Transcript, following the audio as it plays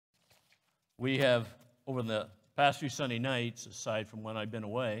We have, over the past few Sunday nights, aside from when I've been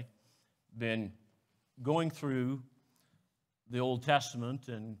away, been going through the Old Testament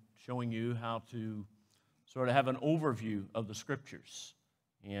and showing you how to sort of have an overview of the Scriptures.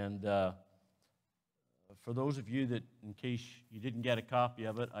 And for those of you that, in case you didn't get a copy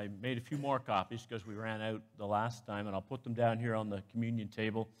of it, I made a few more copies because we ran out the last time, and I'll put them down here on the communion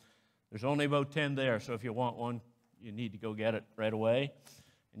table. There's only about 10 there, so if you want one, you need to go get it right away.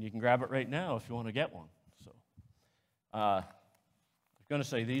 And you can grab it right now if you want to get one. So I was going to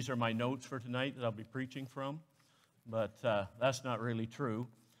say these are my notes for tonight that I'll be preaching from, but that's not really true.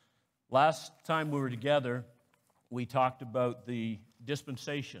 Last time we were together, we talked about the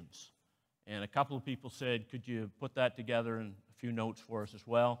dispensations. And a couple of people said, could you put that together in a few notes for us as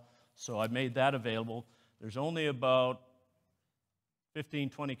well? So I made that available. There's only about 15,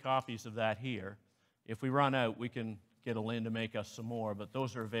 20 copies of that here. If we run out, we can get a Lynn to make us some more, but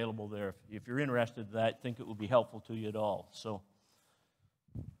those are available there. If you're interested in that, I think it will be helpful to you at all. So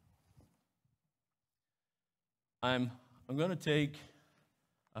I'm going to take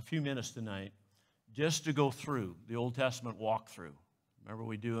a few minutes tonight just to go through the Old Testament walkthrough. Remember,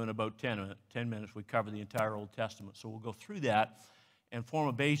 we do in about 10 minutes, we cover the entire Old Testament. So we'll go through that and form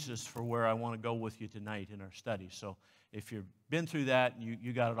a basis for where I want to go with you tonight in our study. So if you've been through that and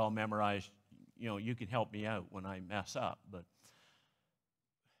you got it all memorized, you know, you can help me out when I mess up. But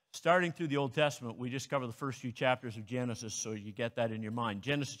starting through the Old Testament, we just cover the first few chapters of Genesis, so you get that in your mind.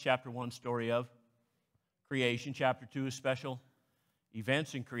 Genesis chapter 1, story of creation. Chapter 2 is special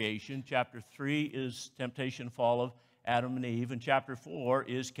events in creation. Chapter 3 is temptation and fall of Adam and Eve. And chapter 4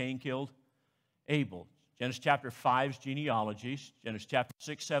 is Cain killed Abel. Genesis chapter 5 is genealogies. Genesis chapter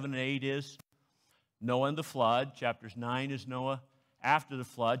 6, 7, and 8 is Noah and the flood. Chapters 9 is Noah after the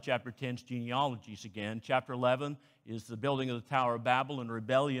flood. Chapter 10 is genealogies again. Chapter 11 is the building of the Tower of Babel and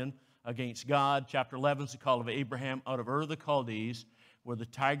rebellion against God. Chapter 11 is the call of Abraham out of Ur of the Chaldees, where the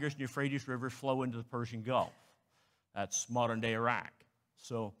Tigris and Euphrates rivers flow into the Persian Gulf. That's modern-day Iraq.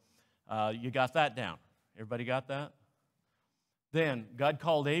 So you got that down. Everybody got that? Then God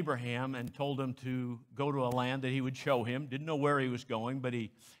called Abraham and told him to go to a land that he would show him. Didn't know where he was going, but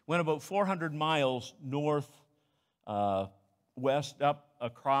he went about 400 miles north west up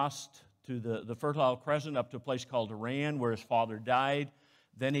across to the Fertile Crescent up to a place called Haran where his father died.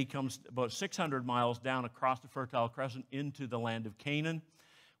 Then he comes about 600 miles down across the Fertile Crescent into the land of Canaan.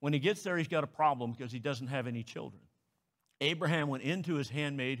 When he gets there, he's got a problem because he doesn't have any children. Abraham went into his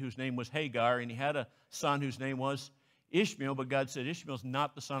handmaid whose name was Hagar, and he had a son whose name was Ishmael, but God said Ishmael's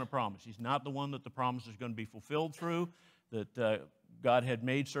not the son of promise. He's not the one that the promise is going to be fulfilled through, that God had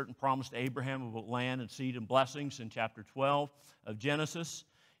made certain promise to Abraham about land and seed and blessings in chapter 12 of Genesis.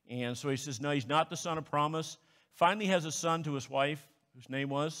 And so he says, no, he's not the son of promise. Finally has a son to his wife, whose name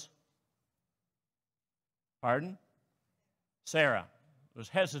was? Pardon? Sarah. There was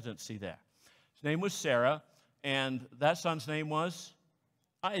hesitancy there. His name was Sarah, and that son's name was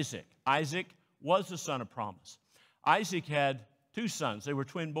Isaac. Isaac was the son of promise. Isaac had two sons. They were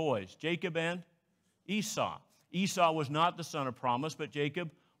twin boys, Jacob and Esau. Esau was not the son of promise, but Jacob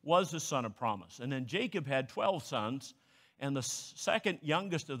was the son of promise. And then Jacob had 12 sons, and the second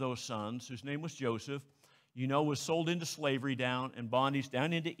youngest of those sons, whose name was Joseph, you know, was sold into slavery down and bondage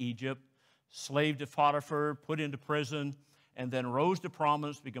down into Egypt, slave to Potiphar, put into prison, and then rose to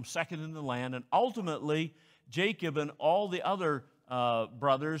prominence, become second in the land. And ultimately, Jacob and all the other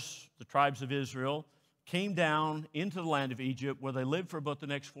brothers, the tribes of Israel, came down into the land of Egypt where they lived for about the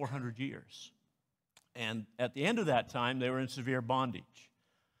next 400 years. And at the end of that time, they were in severe bondage.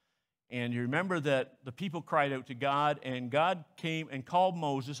 And you remember that the people cried out to God, and God came and called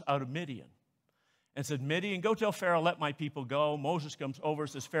Moses out of Midian and said, Midian, go tell Pharaoh, let my people go. Moses comes over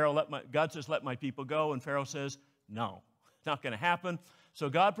and says, God says, let my people go. And Pharaoh says, no, it's not going to happen. So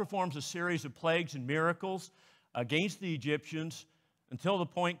God performs a series of plagues and miracles against the Egyptians until the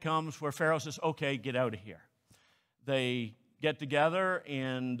point comes where Pharaoh says, okay, get out of here. They get together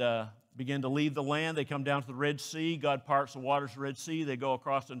and begin to leave the land. They come down to the Red Sea. God parts the waters of the Red Sea. They go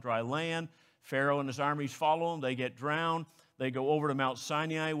across on dry land. Pharaoh and his armies follow them. They get drowned. They go over to Mount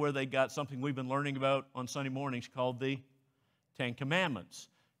Sinai where they got something we've been learning about on Sunday mornings called the Ten Commandments.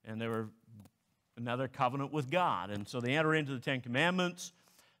 And they were another covenant with God. And so they enter into the Ten Commandments.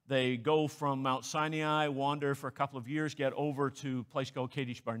 They go from Mount Sinai, wander for a couple of years, get over to a place called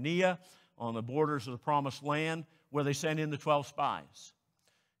Kadesh Barnea on the borders of the Promised Land, where they sent in the 12 spies.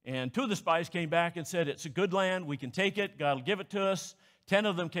 And 2 of the spies came back and said, it's a good land, we can take it, God will give it to us. 10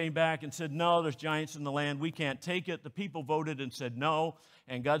 of them came back and said, no, there's giants in the land, we can't take it. The people voted and said no,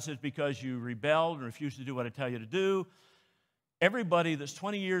 and God says, because you rebelled and refused to do what I tell you to do, everybody that's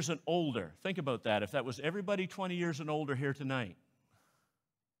 20 years and older, think about that. If that was everybody 20 years and older here tonight,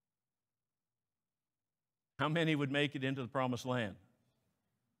 how many would make it into the promised land?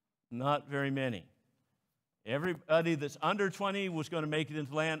 Not very many. Everybody that's under 20 was going to make it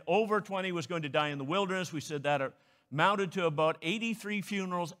into the land. Over 20 was going to die in the wilderness. We said that amounted to about 83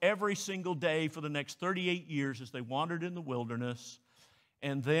 funerals every single day for the next 38 years as they wandered in the wilderness.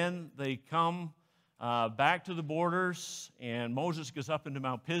 And then they come back to the borders, and Moses goes up into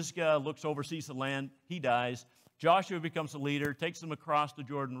Mount Pisgah, looks over, sees the land. He dies. Joshua becomes the leader, takes them across the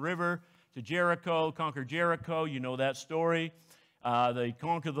Jordan River to Jericho, conquer Jericho. You know that story. They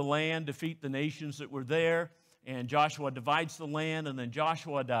conquer the land, defeat the nations that were there, and Joshua divides the land, and then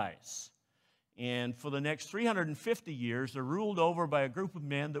Joshua dies. And for the next 350 years, they're ruled over by a group of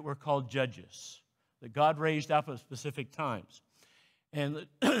men that were called judges, that God raised up at specific times. And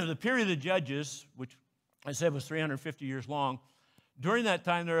the period of the judges, which I said was 350 years long, during that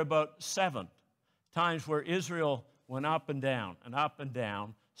time there were about 7 times where Israel went up and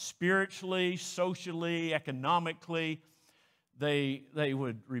down, spiritually, socially, economically. They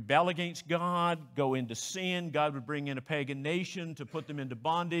would rebel against God, go into sin. God would bring in a pagan nation to put them into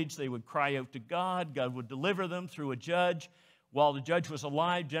bondage. They would cry out to God. God would deliver them through a judge. While the judge was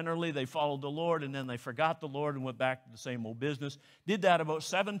alive, generally, they followed the Lord, and then they forgot the Lord and went back to the same old business. Did that about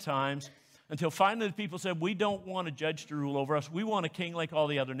 7 times until finally the people said, we don't want a judge to rule over us. We want a king like all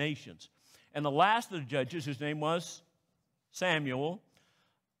the other nations. And the last of the judges, whose name was Samuel,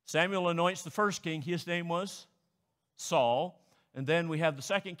 Samuel anoints the first king. His name was Saul. And then we have the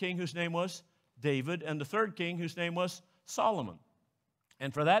second king, whose name was David, and the third king, whose name was Solomon.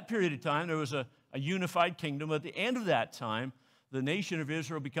 And for that period of time, there was a unified kingdom. At the end of that time, the nation of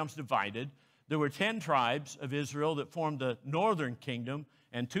Israel becomes divided. There were 10 tribes of Israel that formed the northern kingdom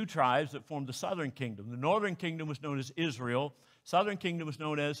and 2 tribes that formed the southern kingdom. The northern kingdom was known as Israel. Southern kingdom was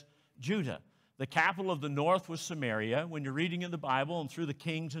known as Judah. The capital of the north was Samaria. When you're reading in the Bible and through the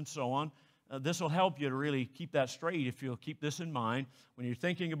kings and so on, this will help you to really keep that straight if you'll keep this in mind. When you're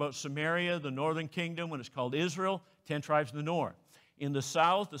thinking about Samaria, the northern kingdom, when it's called Israel, 10 tribes in the north. In the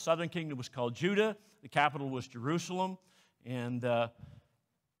south, the southern kingdom was called Judah. The capital was Jerusalem. And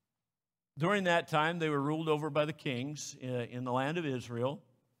during that time, they were ruled over by the kings in the land of Israel.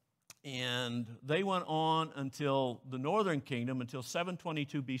 And they went on until the northern kingdom, until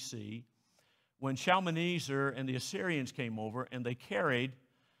 722 BC, when Shalmaneser and the Assyrians came over, and they carried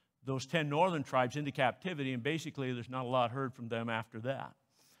those 10 northern tribes into captivity, and basically there's not a lot heard from them after that.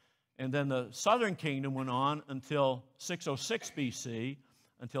 And then the southern kingdom went on until 606 BC,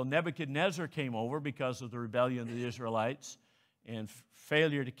 until Nebuchadnezzar came over because of the rebellion of the Israelites and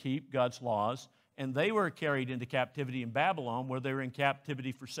failure to keep God's laws. And they were carried into captivity in Babylon, where they were in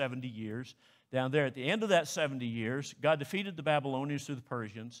captivity for 70 years. Down there, at the end of that 70 years, God defeated the Babylonians through the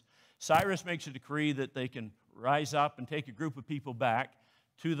Persians. Cyrus makes a decree that they can rise up and take a group of people back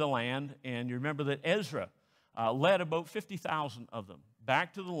to the land. And you remember that Ezra led about 50,000 of them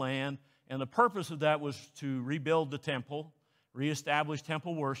back to the land. And the purpose of that was to rebuild the temple, reestablish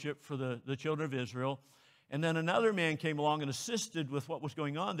temple worship for the children of Israel. And then another man came along and assisted with what was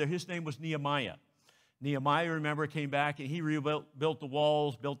going on there. His name was Nehemiah. Nehemiah, remember, came back and he built the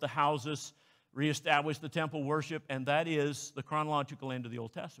walls, built the houses, reestablished the temple worship, and that is the chronological end of the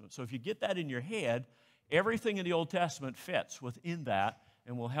Old Testament. So if you get that in your head, everything in the Old Testament fits within that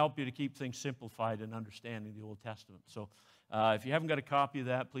and will help you to keep things simplified in understanding the Old Testament. So if you haven't got a copy of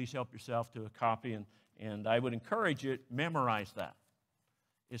that, please help yourself to a copy, and I would encourage you, memorize that.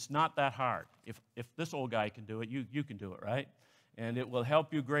 It's not that hard. If this old guy can do it, you can do it, right? And it will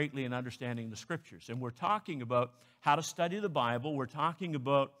help you greatly in understanding the Scriptures. And we're talking about how to study the Bible. We're talking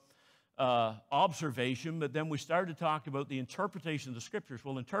about observation, but then we started to talk about the interpretation of the Scriptures.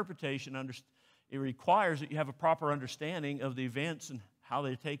 Well, interpretation, it requires that you have a proper understanding of the events and how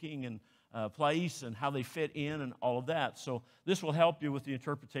they're taking and place and how they fit in and all of that. So this will help you with the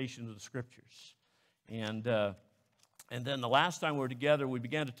interpretation of the Scriptures. And then the last time we were together, we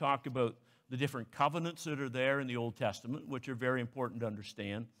began to talk about the different covenants that are there in the Old Testament, which are very important to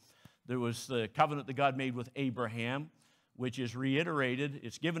understand. There was the covenant that God made with Abraham, which is reiterated.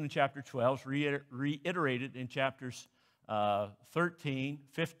 It's given in chapter 12, reiterated in chapters 13,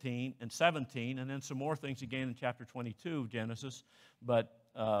 15, and 17, and then some more things again in chapter 22 of Genesis. But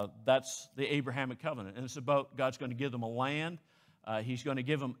that's the Abrahamic covenant. And it's about God's going to give them a land. He's going to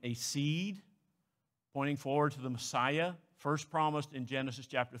give them a seed, pointing forward to the Messiah, first promised in Genesis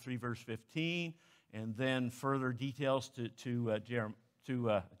chapter 3, verse 15, and then further details to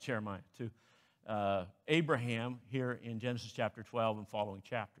Abraham here in Genesis chapter 12 and following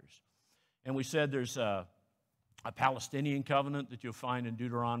chapters. And we said there's a Palestinian covenant that you'll find in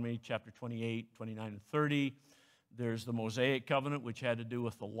Deuteronomy chapter 28, 29, and 30. There's the Mosaic covenant, which had to do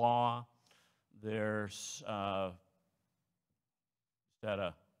with the law. There's, is that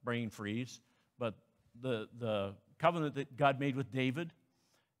a brain freeze? But the covenant that God made with David.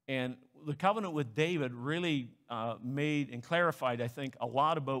 And the covenant with David really made and clarified, I think, a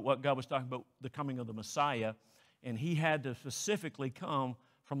lot about what God was talking about, the coming of the Messiah. And he had to specifically come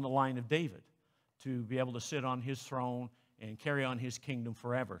from the line of David to be able to sit on his throne and carry on his kingdom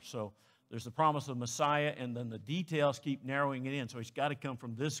forever. So there's the promise of Messiah, and then the details keep narrowing it in. So he's got to come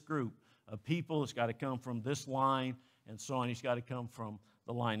from this group of people. It's got to come from this line, and so on. He's got to come from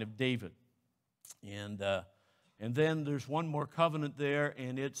the line of David. And then there's one more covenant there,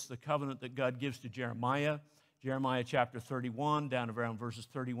 and it's the covenant that God gives to Jeremiah. Jeremiah chapter 31, down around verses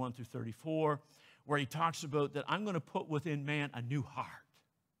 31 through 34, where he talks about that I'm going to put within man a new heart.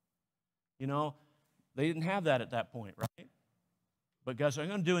 You know, they didn't have that at that point, right? But God said, I'm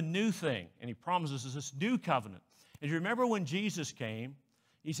going to do a new thing. And he promises us this new covenant. And you remember when Jesus came,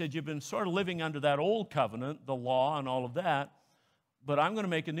 he said, you've been sort of living under that old covenant, the law and all of that, but I'm going to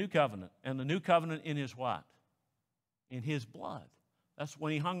make a new covenant. And the new covenant in his what? In his blood. That's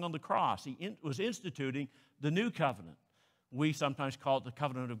when he hung on the cross. He was instituting the new covenant. We sometimes call it the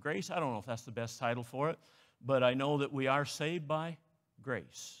covenant of grace. I don't know if that's the best title for it, but I know that we are saved by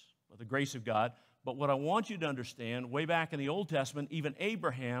grace, by the grace of God. But what I want you to understand, way back in the Old Testament, even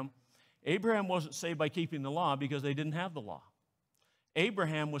Abraham wasn't saved by keeping the law because they didn't have the law.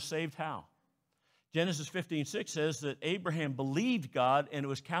 Abraham was saved how? Genesis 15:6 says that Abraham believed God and it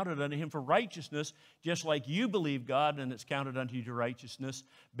was counted unto him for righteousness, just like you believe God and it's counted unto you to righteousness,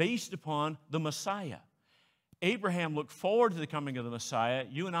 based upon the Messiah. Abraham looked forward to the coming of the Messiah.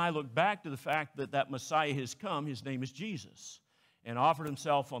 You and I look back to the fact that that Messiah has come. His name is Jesus, and offered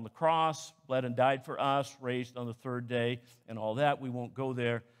himself on the cross, bled and died for us, raised on the third day, and all that. We won't go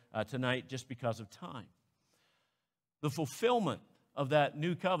there tonight just because of time. The fulfillment of that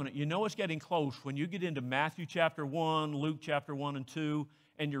new covenant, you know it's getting close when you get into Matthew chapter 1, Luke chapter 1 and 2,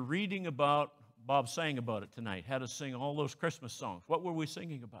 and you're reading about, Bob sang about it tonight, how to sing all those Christmas songs. What were we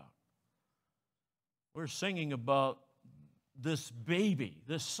singing about? We're singing about this baby,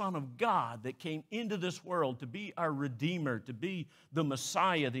 this Son of God that came into this world to be our Redeemer, to be the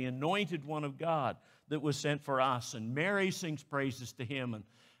Messiah, the anointed one of God that was sent for us. And Mary sings praises to him, and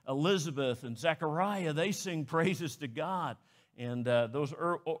Elizabeth and Zechariah, they sing praises to God. And those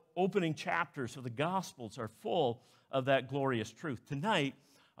opening chapters of the Gospels are full of that glorious truth. Tonight,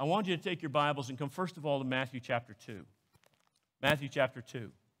 I want you to take your Bibles and come first of all to Matthew chapter 2. Matthew chapter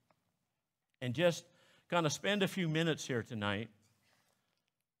 2. And just kind of spend a few minutes here tonight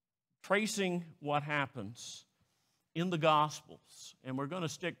tracing what happens in the Gospels. And we're going to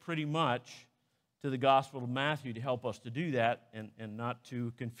stick pretty much to the Gospel of Matthew to help us to do that and not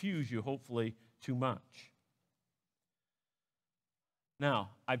to confuse you, hopefully, too much.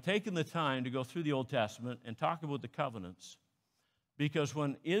 Now, I've taken the time to go through the Old Testament and talk about the covenants because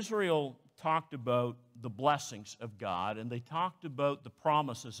when Israel talked about the blessings of God and they talked about the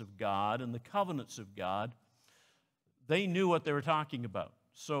promises of God and the covenants of God, they knew what they were talking about.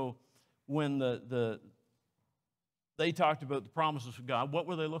 So when they talked about the promises of God, what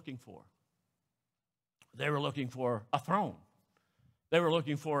were they looking for? They were looking for a throne. They were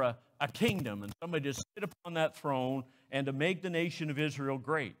looking for a kingdom and somebody to sit upon that throne and to make the nation of Israel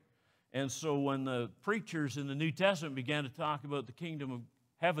great. And so when the preachers in the New Testament began to talk about the kingdom of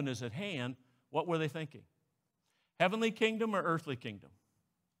heaven is at hand, what were they thinking? Heavenly kingdom or earthly kingdom?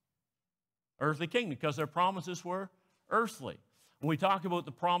 Earthly kingdom, because their promises were earthly. When we talk about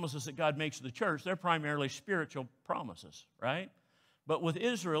the promises that God makes to the church, they're primarily spiritual promises, right? But with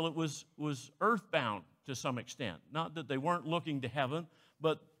Israel, it was earthbound to some extent. Not that they weren't looking to heaven,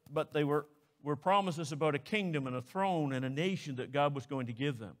 but they were promises about a kingdom and a throne and a nation that God was going to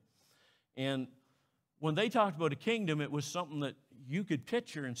give them. And when they talked about a kingdom, it was something that you could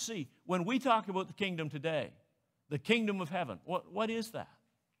picture and see. When we talk about the kingdom today, the kingdom of heaven, what is that?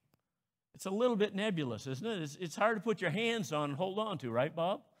 It's a little bit nebulous, isn't it? It's hard to put your hands on and hold on to, right,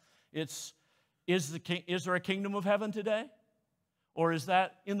 Bob? Is there a kingdom of heaven today? Or is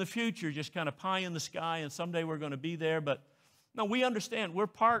that in the future just kind of pie in the sky and someday we're going to be there? But no, we understand we're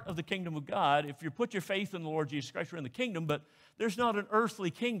part of the kingdom of God. If you put your faith in the Lord Jesus Christ, you're in the kingdom, but there's not an earthly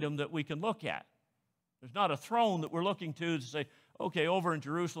kingdom that we can look at. There's not a throne that we're looking to say, okay, over in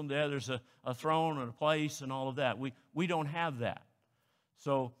Jerusalem there's a throne and a place and all of that. We don't have that.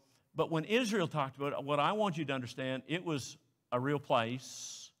 So, but when Israel talked about it, what I want you to understand, it was a real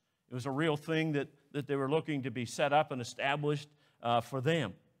place. It was a real thing that they were looking to be set up and established for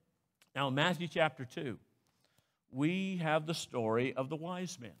them. Now, in Matthew chapter 2, we have the story of the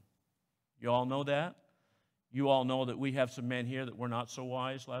wise men. You all know that? You all know that we have some men here that were not so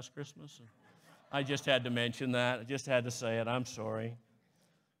wise last Christmas? I just had to mention that. I just had to say it. I'm sorry.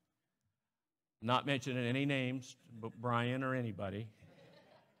 Not mentioning any names, but Brian or anybody.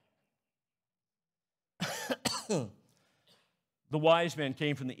 The wise men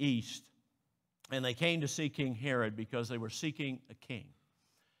came from the east, and they came to see King Herod because they were seeking a king.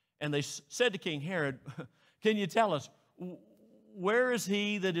 And they said to King Herod, can you tell us, where is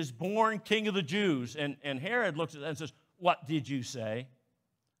he that is born king of the Jews? And Herod looks at that and says, what did you say?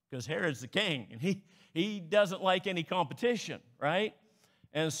 Because Herod's the king, and he doesn't like any competition, right?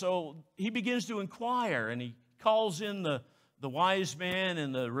 And so he begins to inquire, and he calls in the wise men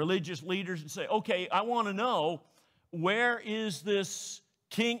and the religious leaders and say, okay, I want to know, where is this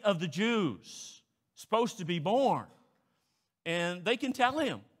king of the Jews supposed to be born? And they can tell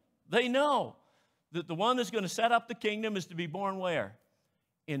him. They know that the one that's going to set up the kingdom is to be born where?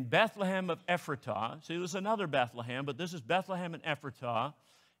 In Bethlehem of Ephratah. See, there's another Bethlehem, but this is Bethlehem and Ephratah.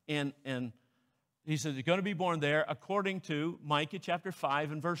 And he says he's going to be born there according to Micah chapter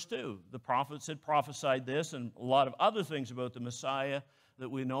 5 and verse 2. The prophets had prophesied this and a lot of other things about the Messiah that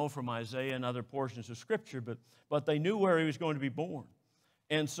we know from Isaiah and other portions of Scripture, but they knew where he was going to be born.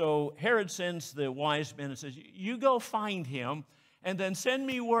 And so Herod sends the wise men and says, you go find him and then send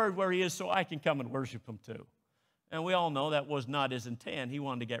me word where he is so I can come and worship him too. And we all know that was not his intent. He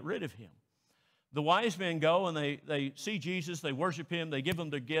wanted to get rid of him. The wise men go and they see Jesus, they worship him, they give him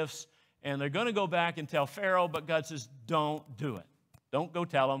their gifts, and they're going to go back and tell Pharaoh, but God says, don't do it. Don't go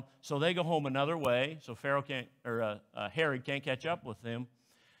tell him. So they go home another way, so Herod can't catch up with them.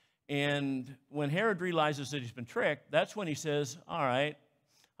 And when Herod realizes that he's been tricked, that's when he says, all right,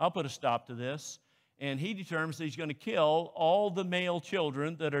 I'll put a stop to this. And he determines that he's going to kill all the male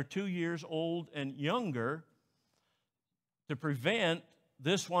children that are 2 years old and younger to prevent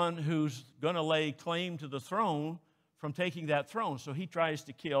this one who's going to lay claim to the throne from taking that throne. So he tries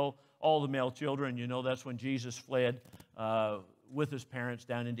to kill all the male children. You know, that's when Jesus fled with his parents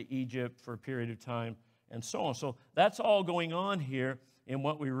down into Egypt for a period of time and so on. So that's all going on here in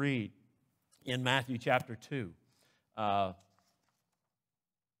what we read in Matthew chapter 2.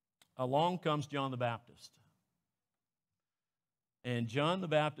 Along comes John the Baptist. And John the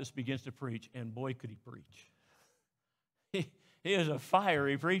Baptist begins to preach, and boy, could he preach. He is a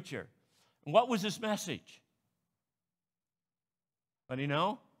fiery preacher. And what was his message? But you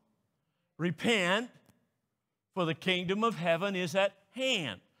know, repent, for the kingdom of heaven is at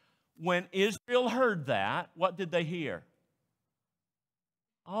hand. When Israel heard that, what did they hear?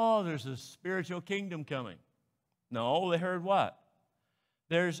 Oh, there's a spiritual kingdom coming. No, they heard what?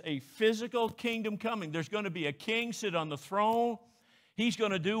 There's a physical kingdom coming. There's going to be a king sit on the throne. He's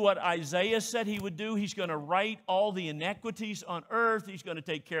going to do what Isaiah said he would do. He's going to right all the inequities on earth. He's going to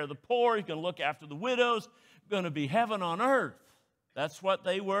take care of the poor. He's going to look after the widows. It's going to be heaven on earth. That's what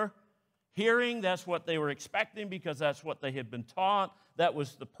they were hearing. That's what they were expecting because that's what they had been taught. That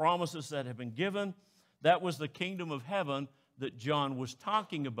was the promises that had been given. That was the kingdom of heaven that John was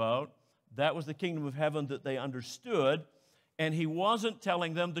talking about. That was the kingdom of heaven that they understood. And he wasn't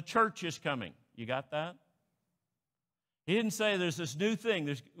telling them the church is coming. You got that? He didn't say there's this new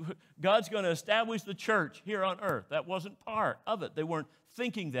thing. God's going to establish the church here on earth. That wasn't part of it. They weren't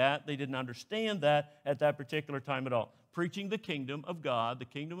thinking that. They didn't understand that at that particular time at all. Preaching the kingdom of God, the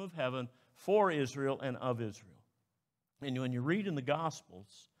kingdom of heaven for Israel and of Israel. And when you read in the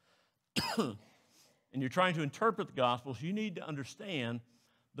Gospels and you're trying to interpret the Gospels, you need to understand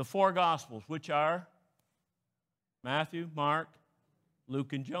the four Gospels, which are Matthew, Mark,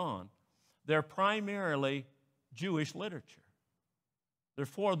 Luke, and John. They're primarily Jewish literature. They're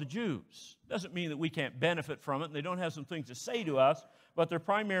for the Jews. Doesn't mean that we can't benefit from it, and they don't have some things to say to us, but they're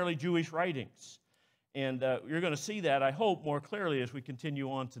primarily Jewish writings. And you're going to see that, I hope, more clearly as we continue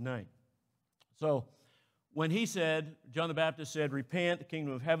on tonight. So when he said, John the Baptist said, repent, the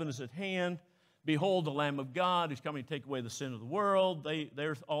kingdom of heaven is at hand. Behold, the Lamb of God who's coming to take away the sin of the world.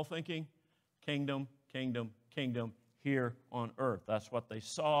 They're all thinking, kingdom, kingdom, kingdom here on earth. That's what they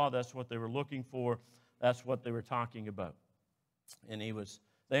saw. That's what they were looking for. That's what they were talking about. And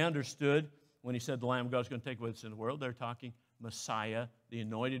they understood when he said the Lamb of God is going to take away the sin of the world, they're talking Messiah, the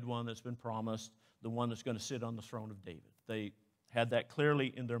anointed one that's been promised, the one that's going to sit on the throne of David. They had that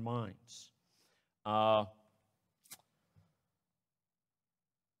clearly in their minds. Then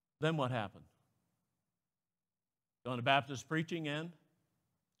what happened? John the Baptist preaching and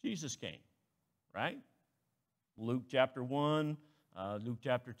Jesus came, right? Luke chapter 1, Luke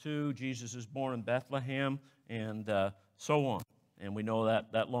chapter 2, Jesus is born in Bethlehem, and so on. And we know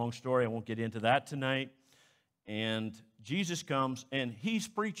that long story. I won't get into that tonight. And Jesus comes, and he's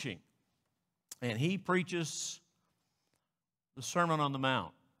preaching. And he preaches the Sermon on the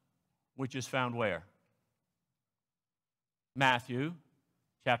Mount, which is found where? Matthew,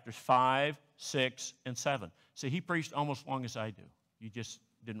 chapters 5, 6, and 7. See, he preached almost as long as I do. You just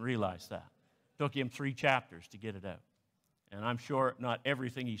didn't realize that. It took him 3 chapters to get it out. And I'm sure not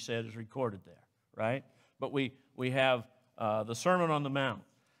everything he said is recorded there, right? But we have the Sermon on the Mount.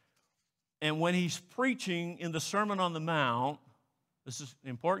 And when he's preaching in the Sermon on the Mount, this is an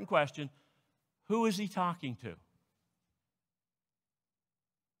important question, who is he talking to?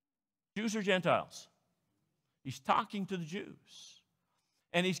 Jews or Gentiles? He's talking to the Jews.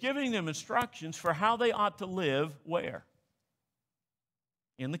 And he's giving them instructions for how they ought to live where?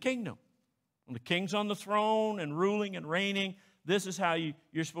 In the kingdom. When the king's on the throne and ruling and reigning, this is how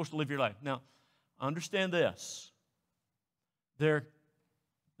you're supposed to live your life. Now, understand this.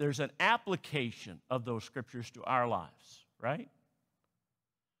 There's an application of those scriptures to our lives, right?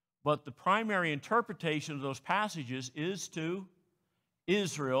 But the primary interpretation of those passages is to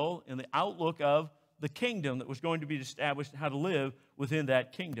Israel in the outlook of the kingdom that was going to be established and how to live within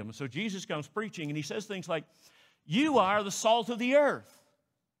that kingdom. And so Jesus comes preaching, and he says things like, you are the salt of the earth.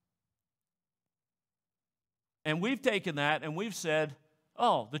 And we've taken that and we've said,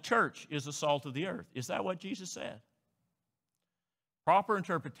 oh, the church is the salt of the earth. Is that what Jesus said? Proper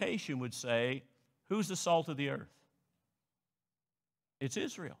interpretation would say, who's the salt of the earth? It's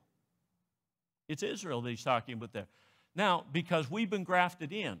Israel. It's Israel that he's talking about there. Now, because we've been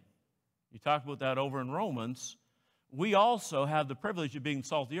grafted in, you talk about that over in Romans, we also have the privilege of being the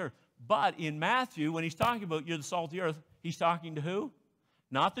salt of the earth. But in Matthew, when he's talking about you're the salt of the earth, he's talking to who?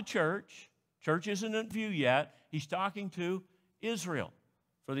 Not the church. Church isn't in view yet. He's talking to Israel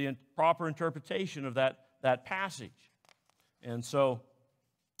for the proper interpretation of that passage. And so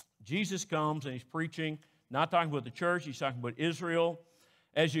Jesus comes and he's preaching, not talking about the church, he's talking about Israel.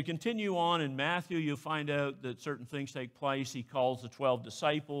 As you continue on in Matthew, you'll find out that certain things take place. He calls the 12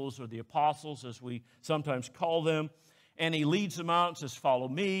 disciples, or the apostles, as we sometimes call them, and he leads them out and says, follow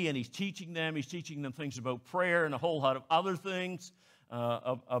me, and he's teaching them. He's teaching them things about prayer and a whole lot of other things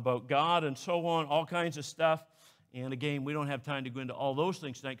about God and so on, all kinds of stuff. And again, we don't have time to go into all those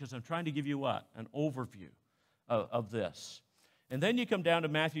things tonight because I'm trying to give you what? An overview of this. And then you come down to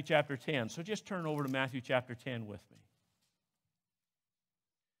Matthew chapter 10. So just turn over to Matthew chapter 10 with me.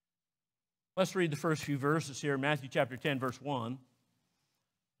 Let's read the first few verses here. Matthew chapter 10, verse 1.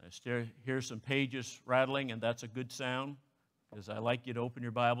 I hear some pages rattling, and that's a good sound because I like you to open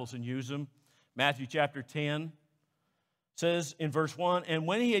your Bibles and use them. Matthew chapter 10 says in verse 1, and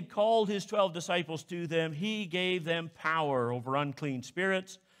when he had called his 12 disciples to them, he gave them power over unclean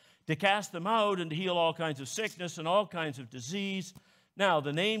spirits to cast them out and to heal all kinds of sickness and all kinds of disease. Now,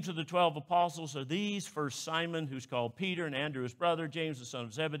 the names of the 12 apostles are these. First, Simon, who's called Peter, and Andrew his brother, James the son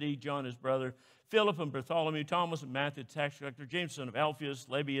of Zebedee, John his brother, Philip and Bartholomew, Thomas and Matthew the tax collector, James the son of Alphaeus,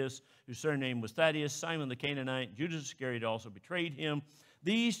 Lebbaeus, whose surname was Thaddeus, Simon the Canaanite, Judas Iscariot also betrayed him.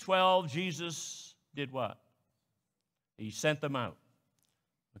 These 12, Jesus did what? He sent them out.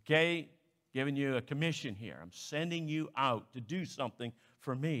 Okay? Giving you a commission here. I'm sending you out to do something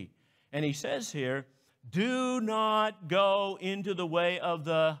for me. And he says here, do not go into the way of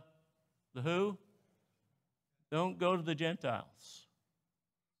the who? Don't go to the Gentiles.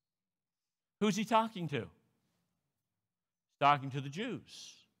 Who's he talking to? He's talking to the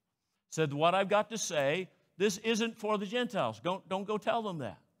Jews. Said, what I've got to say, this isn't for the Gentiles. Don't go tell them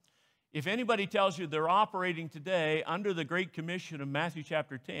that. If anybody tells you they're operating today under the Great Commission of Matthew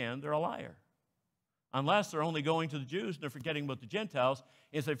chapter 10, they're a liar. Unless they're only going to the Jews and they're forgetting about the Gentiles.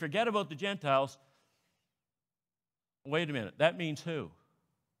 If they forget about the Gentiles, wait a minute, that means who?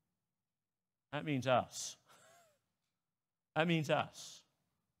 That means us. That means us.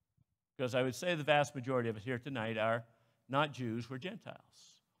 Because I would say the vast majority of us here tonight are not Jews, we're Gentiles.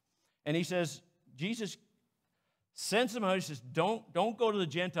 And he says, Jesus sends them out. He says, don't go to the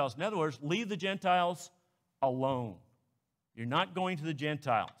Gentiles. In other words, leave the Gentiles alone. You're not going to the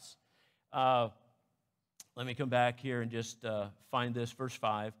Gentiles. Let me come back here and just find this, verse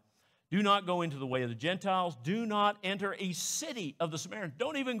 5. Do not go into the way of the Gentiles. Do not enter a city of the Samaritans.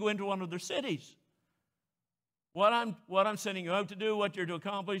 Don't even go into one of their cities. What I'm sending you out to do, what you're to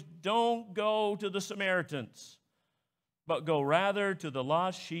accomplish, don't go to the Samaritans, but go rather to the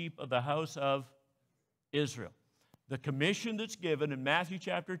lost sheep of the house of Israel. The commission that's given in Matthew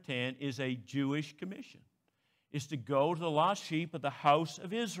chapter 10 is a Jewish commission. It's to go to the lost sheep of the house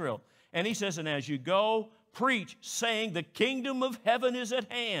of Israel. And he says, and as you go, preach, saying the kingdom of heaven is at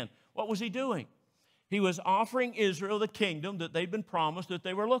hand. What was he doing? He was offering Israel the kingdom that they'd been promised that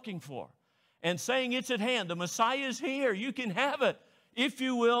they were looking for. and saying it's at hand. The Messiah is here. You can have it if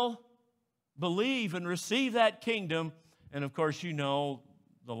you will believe and receive that kingdom. And of course, you know,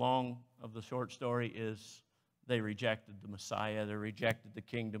 the long of the short story is they rejected the Messiah. They rejected the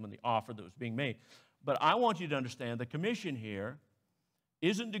kingdom and the offer that was being made. But I want you to understand the commission here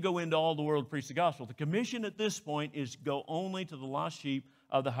isn't to go into all the world and preach the gospel. The commission at this point is go only to the lost sheep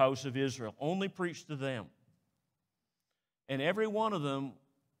of the house of Israel. Only preach to them. And every one of them,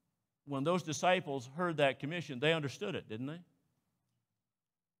 when those disciples heard that commission, they understood it, didn't they?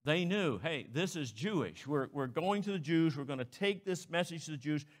 They knew, hey, this is Jewish. We're going to the Jews. We're going to take this message to the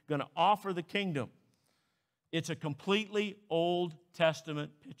Jews. We're going to offer the kingdom. It's a completely Old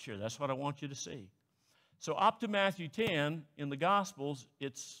Testament picture. That's what I want you to see. So up to Matthew 10 in the Gospels,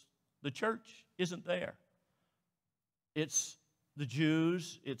 it's the church isn't there. It's the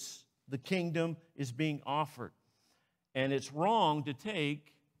Jews. It's the kingdom is being offered. And it's wrong to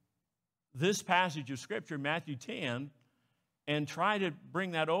take this passage of Scripture, Matthew 10, and try to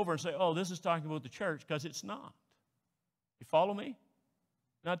bring that over and say, oh, this is talking about the church, because it's not. You follow me?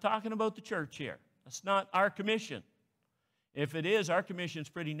 Not talking about the church here. That's not our commission. If it is, our commission is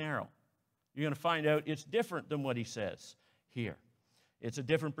pretty narrow. You're going to find out it's different than what he says here. It's a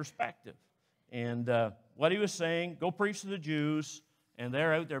different perspective. And what he was saying, go preach to the Jews, and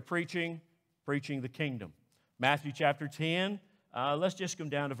they're out there preaching the kingdom. Matthew chapter 10, let's just come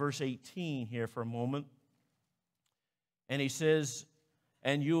down to verse 18 here for a moment. And he says,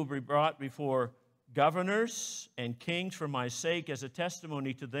 and you will be brought before governors and kings for my sake as a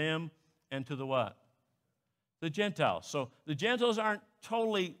testimony to them and to the what? The Gentiles. So the Gentiles aren't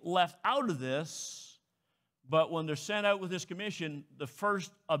totally left out of this, but when they're sent out with this commission, the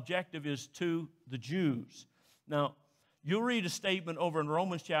first objective is to the Jews. Now, you'll read a statement over in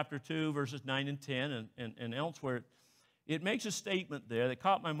Romans chapter 2, verses 9 and 10, and elsewhere. It makes a statement there that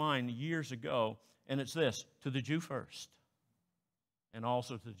caught my mind years ago, and it's this: to the Jew first, and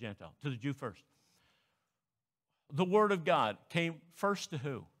also to the Gentile. To the Jew first. The Word of God came first to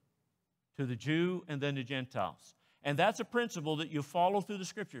who? To the Jew and then to Gentiles. And that's a principle that you follow through the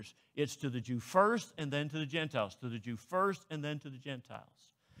Scriptures. It's to the Jew first and then to the Gentiles. To the Jew first and then to the Gentiles.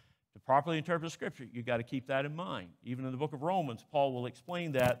 To properly interpret Scripture, you've got to keep that in mind. Even in the book of Romans, Paul will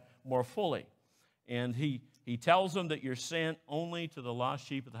explain that more fully. And he tells them that you're sent only to the lost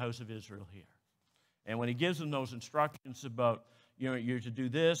sheep of the house of Israel here. And when he gives them those instructions about, you're to do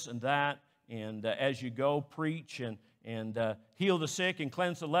this and that, and as you go, preach and heal the sick and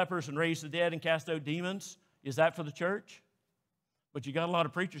cleanse the lepers and raise the dead and cast out demons. Is that for the church? But you got a lot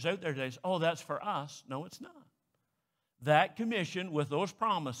of preachers out there today say, oh, that's for us. No, it's not. That commission with those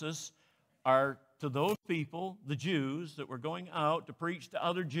promises are to those people, the Jews, that were going out to preach to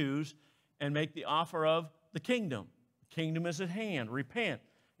other Jews and make the offer of the kingdom. The kingdom is at hand. Repent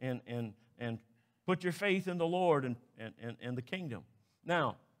and put your faith in the Lord and the kingdom.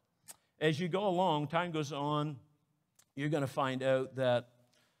 Now, as you go along, time goes on, you're going to find out that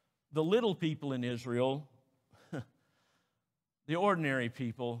the little people in Israel, the ordinary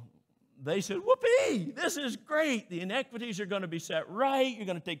people, they said, whoopee, this is great. The inequities are going to be set right. You're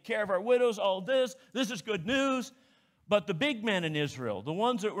going to take care of our widows, all this. This is good news. But the big men in Israel, the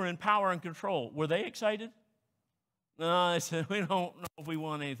ones that were in power and control, were they excited? No, they said, we don't know if we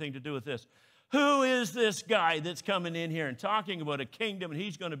want anything to do with this. Who is this guy that's coming in here and talking about a kingdom, and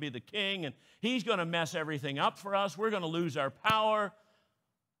he's going to be the king, and he's going to mess everything up for us? We're going to lose our power.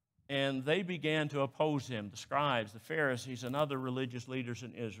 And they began to oppose him. The scribes, the Pharisees, and other religious leaders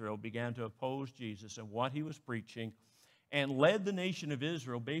in Israel began to oppose Jesus and what he was preaching, and led the nation of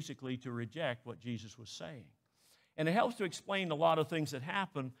Israel basically to reject what Jesus was saying. And it helps to explain a lot of things that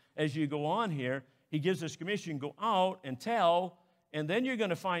happen as you go on here. He gives this commission, go out and tell, and then you're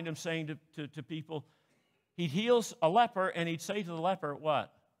going to find him saying to people, he'd heal a leper, and he'd say to the leper,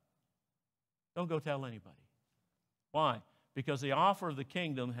 what? Don't go tell anybody. Why? Because the offer of the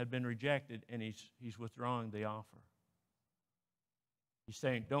kingdom had been rejected, and he's withdrawing the offer. He's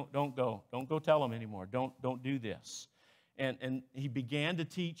saying, don't go. Don't go tell them anymore. Don't do this. And he began to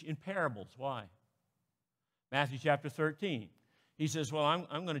teach in parables. Why? Matthew chapter 13. He says, well,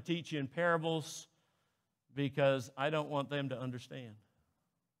 I'm going to teach you in parables because I don't want them to understand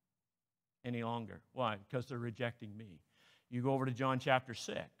any longer. Why? Because they're rejecting me. You go over to John chapter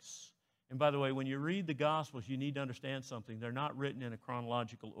 6. And by the way, when you read the Gospels, you need to understand something. They're not written in a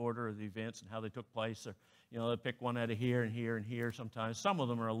chronological order of the events and how they took place. Or, they pick one out of here and here and here sometimes. Some of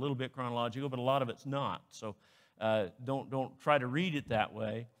them are a little bit chronological, but a lot of it's not. So don't try to read it that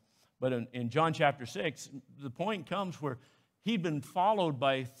way. But in John chapter 6, the point comes where he'd been followed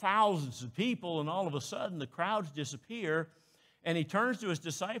by thousands of people, and all of a sudden the crowds disappear, And he turns to his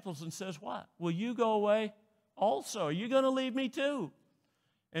disciples and says, what? Will you go away also? Are you going to leave me too?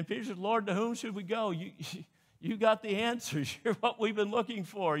 And Peter said, Lord, to whom should we go? You got the answers. You're what we've been looking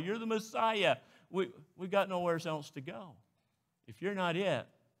for. You're the Messiah. We got nowhere else to go. If you're not it,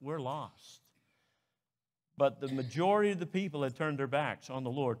 we're lost. But the majority of the people had turned their backs on the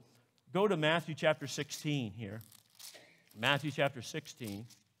Lord. Go to Matthew chapter 16 here. Matthew chapter 16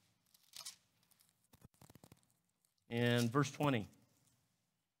 and verse 20.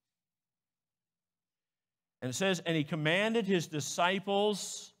 And it says, and he commanded his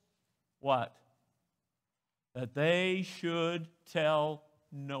disciples, what? That they should tell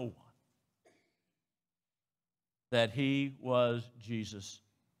no one that he was Jesus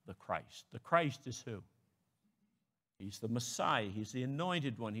the Christ. The Christ is who? He's the Messiah. He's the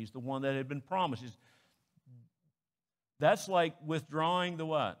anointed one. He's the one that had been promised. That's like withdrawing the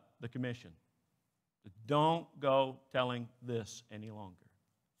what? The commission. Don't go telling this any longer.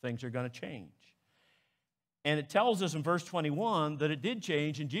 Things are going to change. And it tells us in verse 21 that it did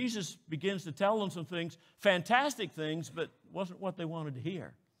change, and Jesus begins to tell them some things, fantastic things, but wasn't what they wanted to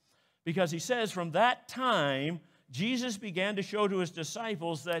hear. Because he says, from that time, Jesus began to show to his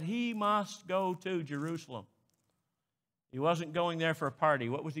disciples that he must go to Jerusalem. He wasn't going there for a party.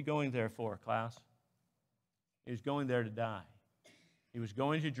 What was he going there for, class? He was going there to die. He was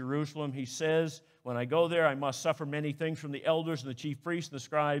going to Jerusalem. He says, when I go there, I must suffer many things from the elders and the chief priests and the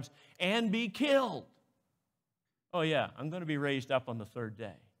scribes and be killed. Oh, yeah, I'm going to be raised up on the third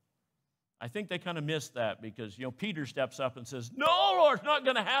day. I think they kind of missed that because, Peter steps up and says, no, Lord, it's not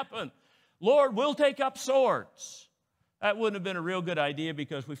going to happen. Lord, we'll take up swords. That wouldn't have been a real good idea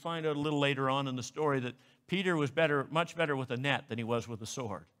because we find out a little later on in the story that Peter was much better with a net than he was with a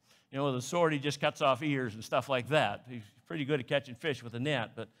sword. With a sword, he just cuts off ears and stuff like that. He's pretty good at catching fish with a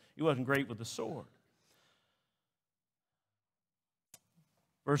net, but he wasn't great with the sword.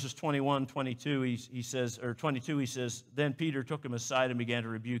 Verses 21, 22, he says, then Peter took him aside and began to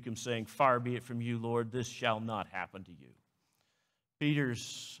rebuke him, saying, far be it from you, Lord, this shall not happen to you.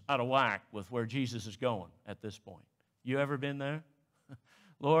 Peter's out of whack with where Jesus is going at this point. You ever been there?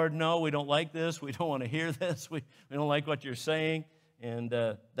 Lord, no, we don't like this. We don't want to hear this. We don't like what you're saying. And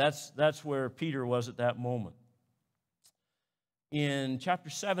that's where Peter was at that moment. In chapter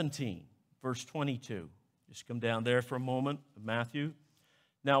 17, verse 22, just come down there for a moment, Matthew.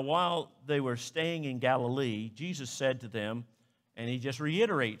 Now, while they were staying in Galilee, Jesus said to them, and he just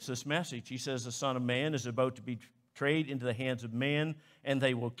reiterates this message. He says, the Son of Man is about to be betrayed into the hands of men, and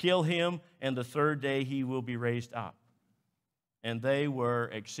they will kill him, and the third day he will be raised up. And they were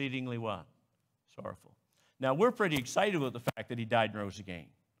exceedingly what? Sorrowful. Now, we're pretty excited with the fact that he died and rose again.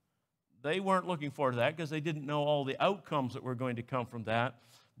 They weren't looking forward to that because they didn't know all the outcomes that were going to come from that.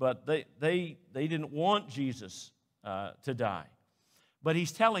 But they didn't want Jesus to die. But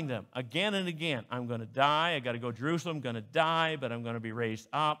he's telling them again and again, I'm going to die. I got to go to Jerusalem. I'm going to die, but I'm going to be raised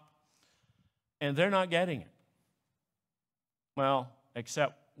up. And they're not getting it. Well,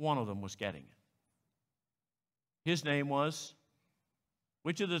 except one of them was getting it. His name was,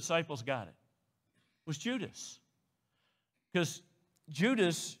 which of the disciples got it? It was Judas. Because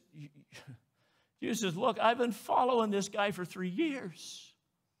Judas says, look, I've been following this guy for 3 years.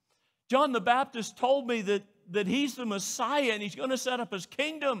 John the Baptist told me that he's the Messiah and he's going to set up his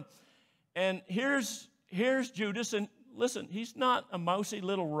kingdom. And here's Judas. And listen, he's not a mousy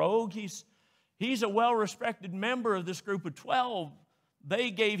little rogue. He's a well-respected member of this group of 12.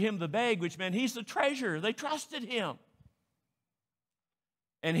 They gave him the bag, which meant he's the treasurer. They trusted him.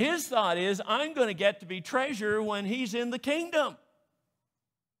 And his thought is, I'm going to get to be treasurer when he's in the kingdom.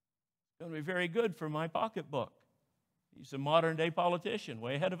 It's going to be very good for my pocketbook. He's a modern-day politician,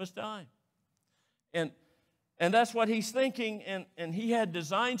 way ahead of his time. And that's what he's thinking, and he had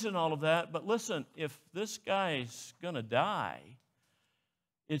designs and all of that. But listen, if this guy's going to die,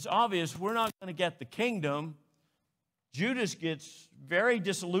 it's obvious we're not going to get the kingdom. Judas gets very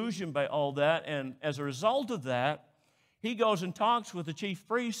disillusioned by all that, and as a result of that, he goes and talks with the chief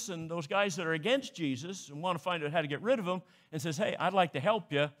priests and those guys that are against Jesus and want to find out how to get rid of him and says, hey, I'd like to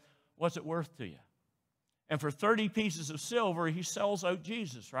help you. What's it worth to you? And for 30 pieces of silver, he sells out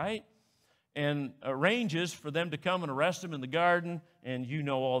Jesus, right? And arranges for them to come and arrest him in the garden, and you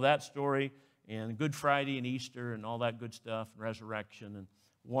know all that story, and Good Friday and Easter and all that good stuff, and resurrection and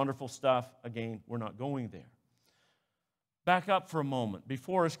wonderful stuff. Again, we're not going there. Back up for a moment.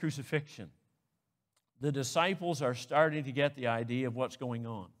 Before his crucifixion, the disciples are starting to get the idea of what's going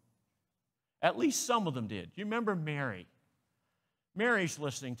on. At least some of them did. You remember Mary? Mary's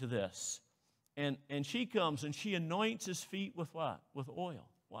listening to this. And she comes and she anoints his feet with what? With oil.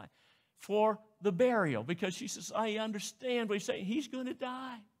 Why? For the burial because she says, I understand what he's saying. He's going to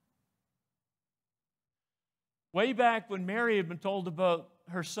die. Way back when Mary had been told about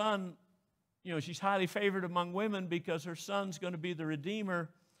her son, you know, she's highly favored among women because her son's going to be the Redeemer.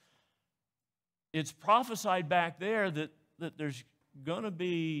 It's prophesied back there that there's going to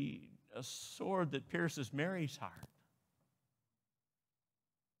be a sword that pierces Mary's heart.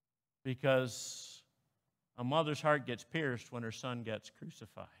 Because a mother's heart gets pierced when her son gets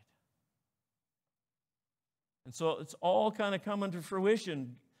crucified. And so it's all kind of coming to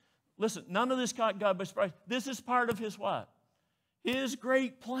fruition. Listen, none of this caught God by surprise. This is part of his what? His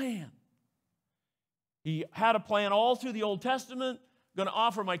great plan. He had a plan all through the Old Testament. Going to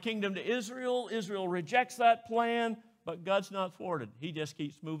offer my kingdom to Israel. Israel rejects that plan, but God's not thwarted. He just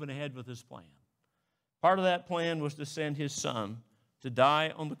keeps moving ahead with his plan. Part of that plan was to send his son to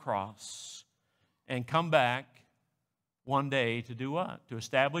die on the cross and come back one day to do what? To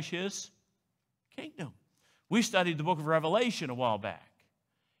establish his kingdom. We studied the book of Revelation a while back,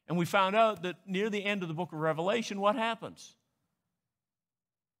 and we found out that near the end of the book of Revelation, what happens?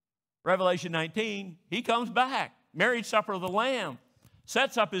 Revelation 19, he comes back, marriage supper of the Lamb,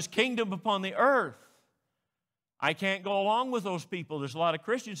 sets up his kingdom upon the earth. I can't go along with those people. There's a lot of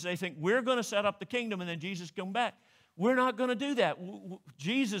Christians, they think we're going to set up the kingdom and then Jesus come back. We're not going to do that.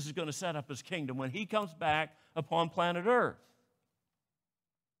 Jesus is going to set up his kingdom when he comes back upon planet earth.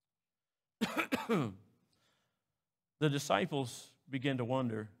 The disciples begin to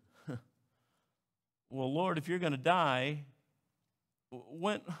wonder, well, Lord, if you're going to die,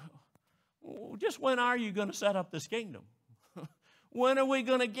 when are you going to set up this kingdom? When are we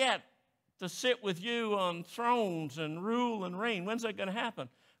going to get to sit with you on thrones and rule and reign? When's that going to happen?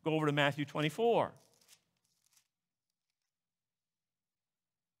 Go over to Matthew 24.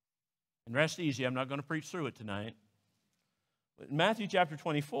 And rest easy, I'm not going to preach through it tonight. But in Matthew chapter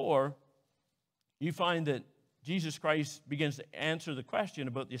 24, you find that Jesus Christ begins to answer the question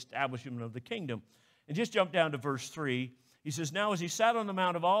about the establishment of the kingdom. And just jump down to verse 3. He says, now as he sat on the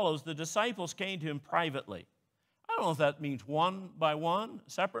Mount of Olives, the disciples came to him privately. I don't know if that means one by one,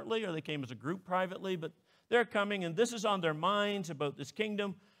 separately, or they came as a group privately, but they're coming, and this is on their minds about this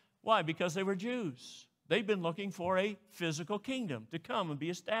kingdom. Why? Because they were Jews. They've been looking for a physical kingdom to come and be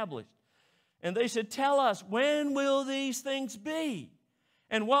established. And they said, tell us, when will these things be?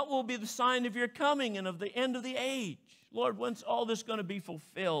 And what will be the sign of your coming and of the end of the age? Lord, when's all this going to be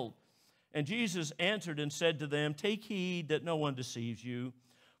fulfilled? And Jesus answered and said to them, take heed that no one deceives you.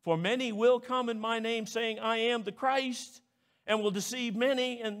 For many will come in my name, saying, I am the Christ, and will deceive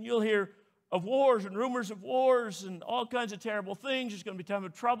many. And you'll hear of wars and rumors of wars and all kinds of terrible things. There's going to be time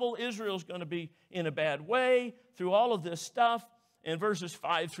of trouble. Israel's going to be in a bad way through all of this stuff. In verses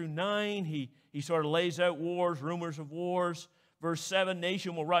 5 through 9, he sort of lays out wars, rumors of wars. Verse 7,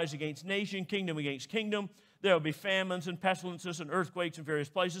 nation will rise against nation, kingdom against kingdom. There will be famines and pestilences and earthquakes in various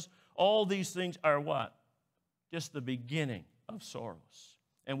places. All these things are what? Just the beginning of sorrows.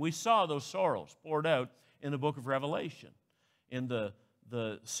 And we saw those sorrows poured out in the book of Revelation, in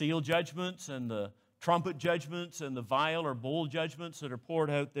the seal judgments and the trumpet judgments and the vial or bowl judgments that are poured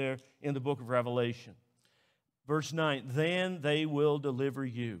out there in the book of Revelation. Verse 9, then they will deliver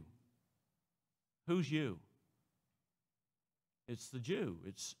you. Who's you? It's the Jew.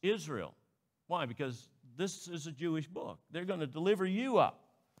 It's Israel. Why? Because this is a Jewish book. They're going to deliver you up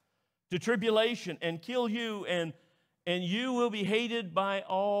to tribulation and kill you, and you will be hated by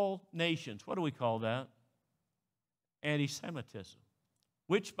all nations. What do we call that? Anti-Semitism,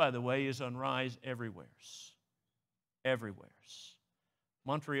 which, by the way, is on rise everywheres. Everywheres.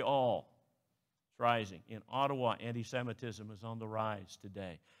 Montreal is rising. In Ottawa, anti-Semitism is on the rise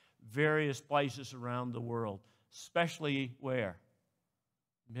today. Various places around the world, especially where?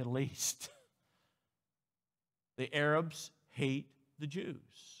 Middle East. The Arabs hate the Jews.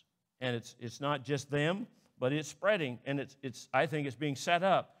 And it's not just them, but it's spreading, and I think it's being set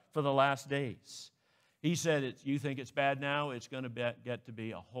up for the last days. He said, you think it's bad now? It's going to get to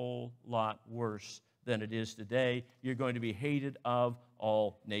be a whole lot worse than it is today. You're going to be hated of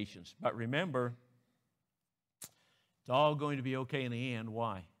all nations. But remember, it's all going to be okay in the end.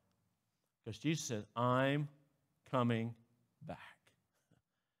 Why? Because Jesus said, I'm coming back.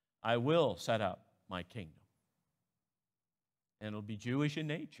 I will set up my kingdom. And it'll be Jewish in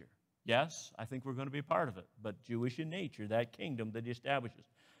nature. Yes, I think we're going to be a part of it, but Jewish in nature, that kingdom that he establishes.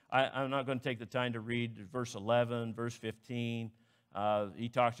 I'm not going to take the time to read verse 11, verse 15. He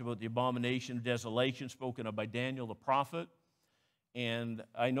talks about the abomination of desolation spoken of by Daniel the prophet. And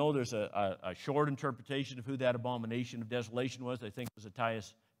I know there's a short interpretation of who that abomination of desolation was. I think it was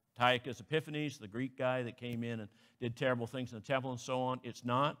Antiochus Epiphanes, the Greek guy that came in and did terrible things in the temple and so on. It's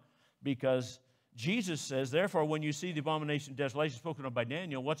not, because Jesus says, therefore, when you see the abomination of desolation spoken of by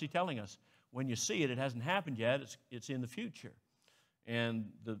Daniel, what's he telling us? When you see it, it hasn't happened yet. It's in the future. And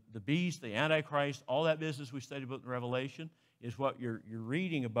the beast, the Antichrist, all that business we studied about in Revelation is what you're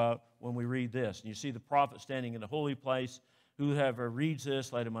reading about when we read this. And you see the prophet standing in the holy place. Whoever reads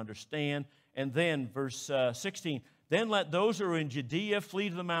this, let him understand. And then, verse 16, then let those who are in Judea flee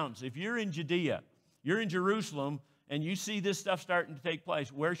to the mountains. If you're in Judea, you're in Jerusalem, and you see this stuff starting to take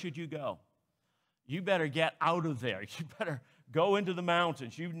place, where should you go? You better get out of there. You better go into the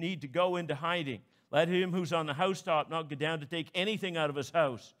mountains. You need to go into hiding. Let him who's on the housetop not go down to take anything out of his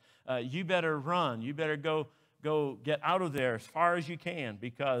house. You better run. You better go get out of there as far as you can,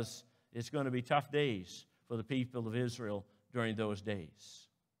 because it's going to be tough days for the people of Israel during those days.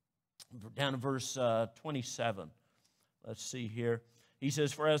 Down to verse 27. Let's see here. He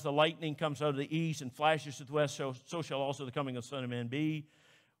says, for as the lightning comes out of the east and flashes to the west, so shall also the coming of the Son of Man be.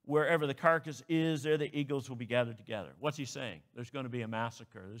 Wherever the carcass is, there the eagles will be gathered together. What's he saying? There's going to be a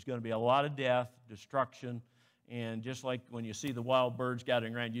massacre. There's going to be a lot of death, destruction, and just like when you see the wild birds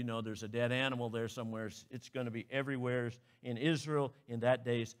gathering around, you know there's a dead animal there somewhere. It's going to be everywhere in Israel in that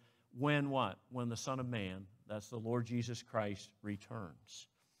days. When what? When the Son of Man, that's the Lord Jesus Christ, returns.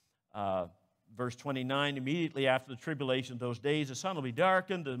 Verse 29, immediately after the tribulation of those days, the sun will be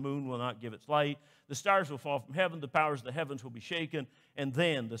darkened, the moon will not give its light, the stars will fall from heaven, the powers of the heavens will be shaken, and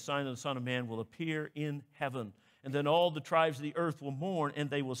then the sign of the Son of Man will appear in heaven. And then all the tribes of the earth will mourn, and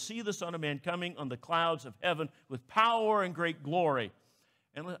they will see the Son of Man coming on the clouds of heaven with power and great glory.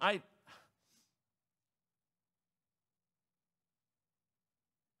 And I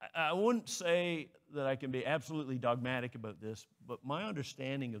wouldn't say that I can be absolutely dogmatic about this, but my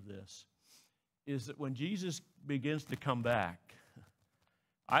understanding of this is that when Jesus begins to come back,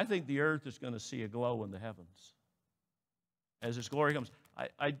 I think the earth is going to see a glow in the heavens as His glory comes.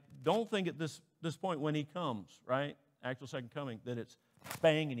 I don't think at this point when He comes, right, actual second coming, that it's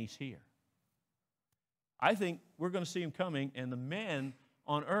bang and He's here. I think we're going to see Him coming, and the men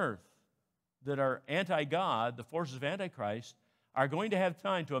on earth that are anti-God, the forces of Antichrist, are going to have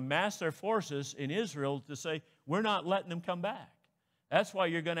time to amass their forces in Israel to say, we're not letting Him come back. That's why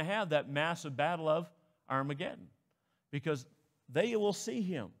you're going to have that massive battle of Armageddon, because they will see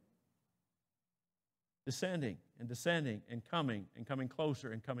Him descending and descending and coming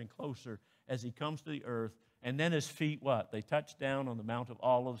closer and coming closer as He comes to the earth. And then His feet, what? They touch down on the Mount of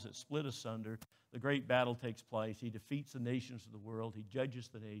Olives. It's split asunder. The great battle takes place. He defeats the nations of the world. He judges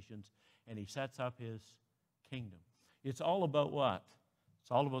the nations, and He sets up His kingdom. It's all about what?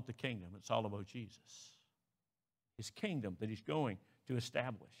 It's all about the kingdom. It's all about Jesus. His kingdom that He's going to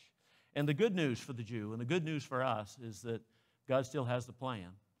establish. And the good news for the Jew and the good news for us is that God still has the plan.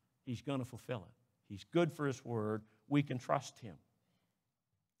 He's going to fulfill it. He's good for His word. We can trust Him.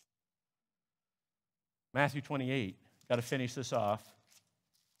 Matthew 28. Got to finish this off.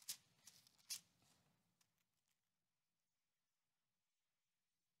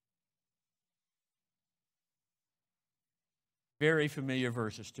 Very familiar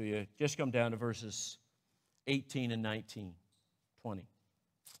verses to you. Just come down to verses 18 and 19, 20.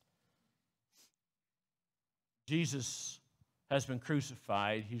 Jesus has been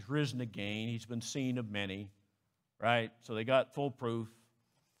crucified. He's risen again. He's been seen of many, right? So they got full proof.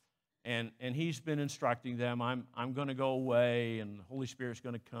 And He's been instructing them, I'm going to go away, and the Holy Spirit's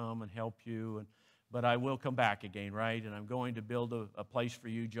going to come and help you, but I will come back again, right? And I'm going to build a place for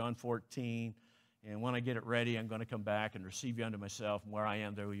you, John 14. And when I get it ready, I'm going to come back and receive you unto myself. And where I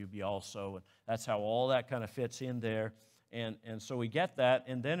am, there will you be also. And that's how all that kind of fits in there. And so we get that.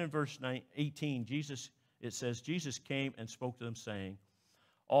 And then in verse 18, it says, Jesus came and spoke to them, saying,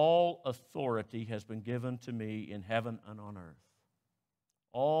 all authority has been given to me in heaven and on earth.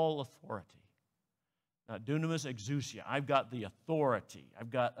 All authority. Now, dunamis exousia. I've got the authority. I've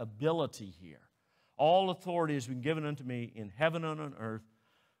got ability here. All authority has been given unto me in heaven and on earth.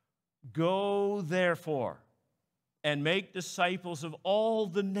 Go, therefore, and make disciples of all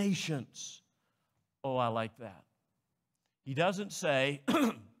the nations. Oh, I like that. He doesn't say,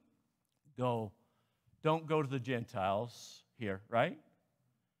 go. Don't go to the Gentiles here, right?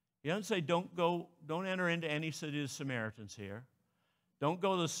 He doesn't say, don't enter into any city of the Samaritans here. Don't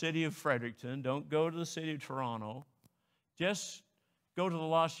go to the city of Fredericton. Don't go to the city of Toronto. Just go to the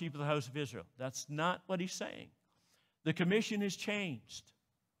lost sheep of the house of Israel. That's not what He's saying. The commission has changed.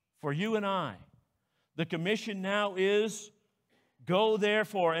 For you and I, the commission now is, go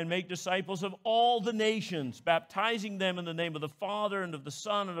therefore and make disciples of all the nations, baptizing them in the name of the Father and of the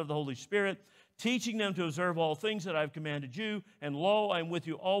Son and of the Holy Spirit, teaching them to observe all things that I have commanded you, and lo, I am with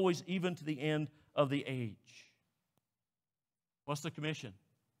you always, even to the end of the age. What's the commission?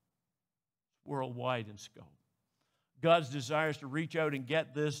 worldwide in scope. God's desire is to reach out and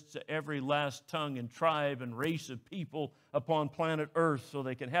get this to every last tongue and tribe and race of people upon planet Earth so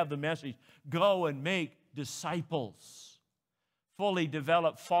they can have the message, go and make disciples, fully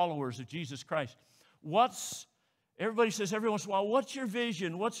developed followers of Jesus Christ. Everybody says every once in a while, what's your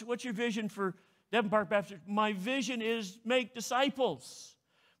vision? What's your vision for Devon Park Baptist? My vision is make disciples.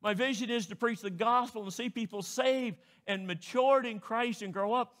 My vision is to preach the gospel and see people saved and matured in Christ and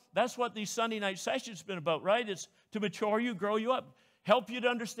grow up. That's what these Sunday night sessions have been about, right? It's to mature you, grow you up, help you to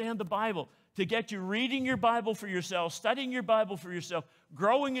understand the Bible, to get you reading your Bible for yourself, studying your Bible for yourself,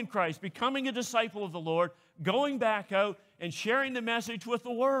 growing in Christ, becoming a disciple of the Lord, going back out and sharing the message with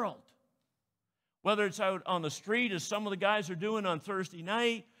the world. Whether it's out on the street, as some of the guys are doing on Thursday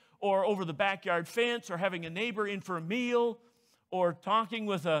night, or over the backyard fence, or having a neighbor in for a meal, or talking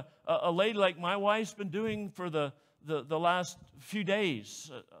with a lady like my wife's been doing for the last few days,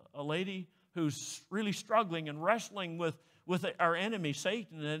 a lady who's really struggling and wrestling with our enemy,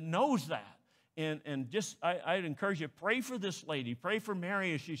 Satan, and knows that. And just, I'd encourage you, pray for this lady. Pray for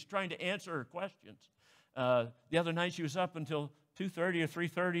Mary as she's trying to answer her questions. The other night she was up until 2:30 or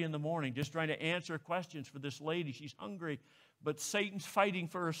 3:30 in the morning just trying to answer questions for this lady. She's hungry, but Satan's fighting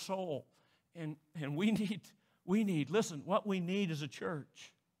for her soul. And we need, listen, what we need as a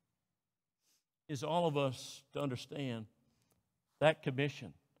church is all of us to understand that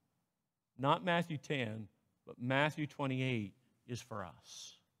commission. Not Matthew 10, but Matthew 28 is for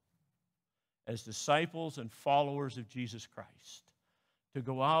us. As disciples and followers of Jesus Christ, to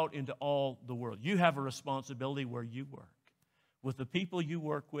go out into all the world. You have a responsibility where you work, with the people you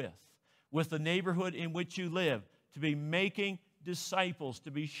work with the neighborhood in which you live, to be making disciples,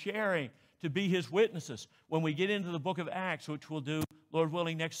 to be sharing, to be His witnesses. When we get into the book of Acts, which we'll do, Lord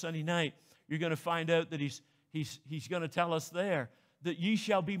willing, next Sunday night, you're going to find out that He's going to tell us there that ye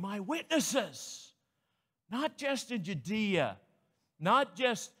shall be my witnesses. Not just in Judea, not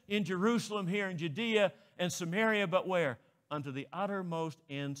just in Jerusalem here in Judea and Samaria, but where? Unto the uttermost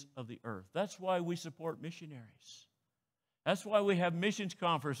ends of the earth. That's why we support missionaries. That's why we have missions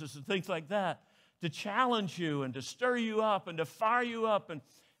conferences and things like that, to challenge you and to stir you up and to fire you up and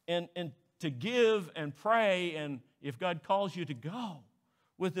to give and pray, and if God calls you to go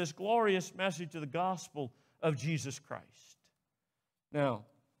with this glorious message of the gospel of Jesus Christ. Now,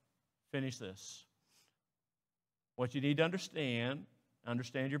 finish this. What you need to understand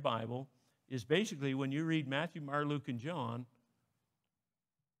your Bible, is basically when you read Matthew, Mark, Luke, and John,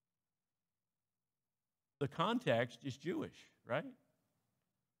 the context is Jewish, right?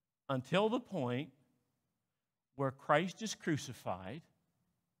 Until the point where Christ is crucified,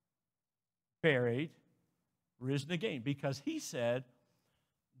 buried, risen again. Because He said,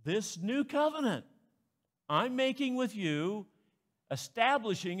 this new covenant I'm making with you,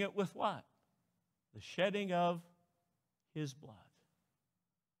 establishing it with what? The shedding of His blood.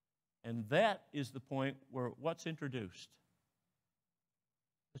 And that is the point where what's introduced?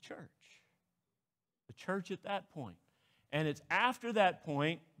 The church. The church at that point. And it's after that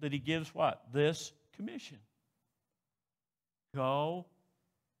point that He gives what? This commission. Go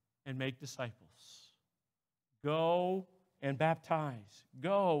and make disciples. Go and baptize.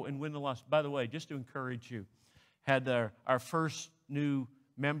 Go and win the lost. By the way, just to encourage you, had our first new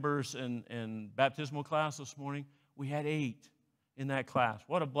members in baptismal class this morning. We had 8 in that class.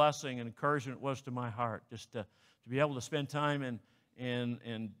 What a blessing and encouragement it was to my heart, just to be able to spend time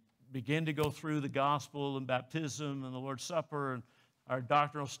and begin to go through the gospel and baptism and the Lord's Supper and our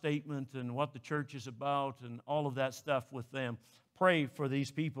doctrinal statement and what the church is about and all of that stuff with them. Pray for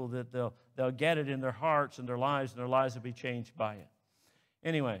these people that they'll get it in their hearts and their lives will be changed by it.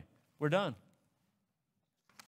 Anyway, we're done.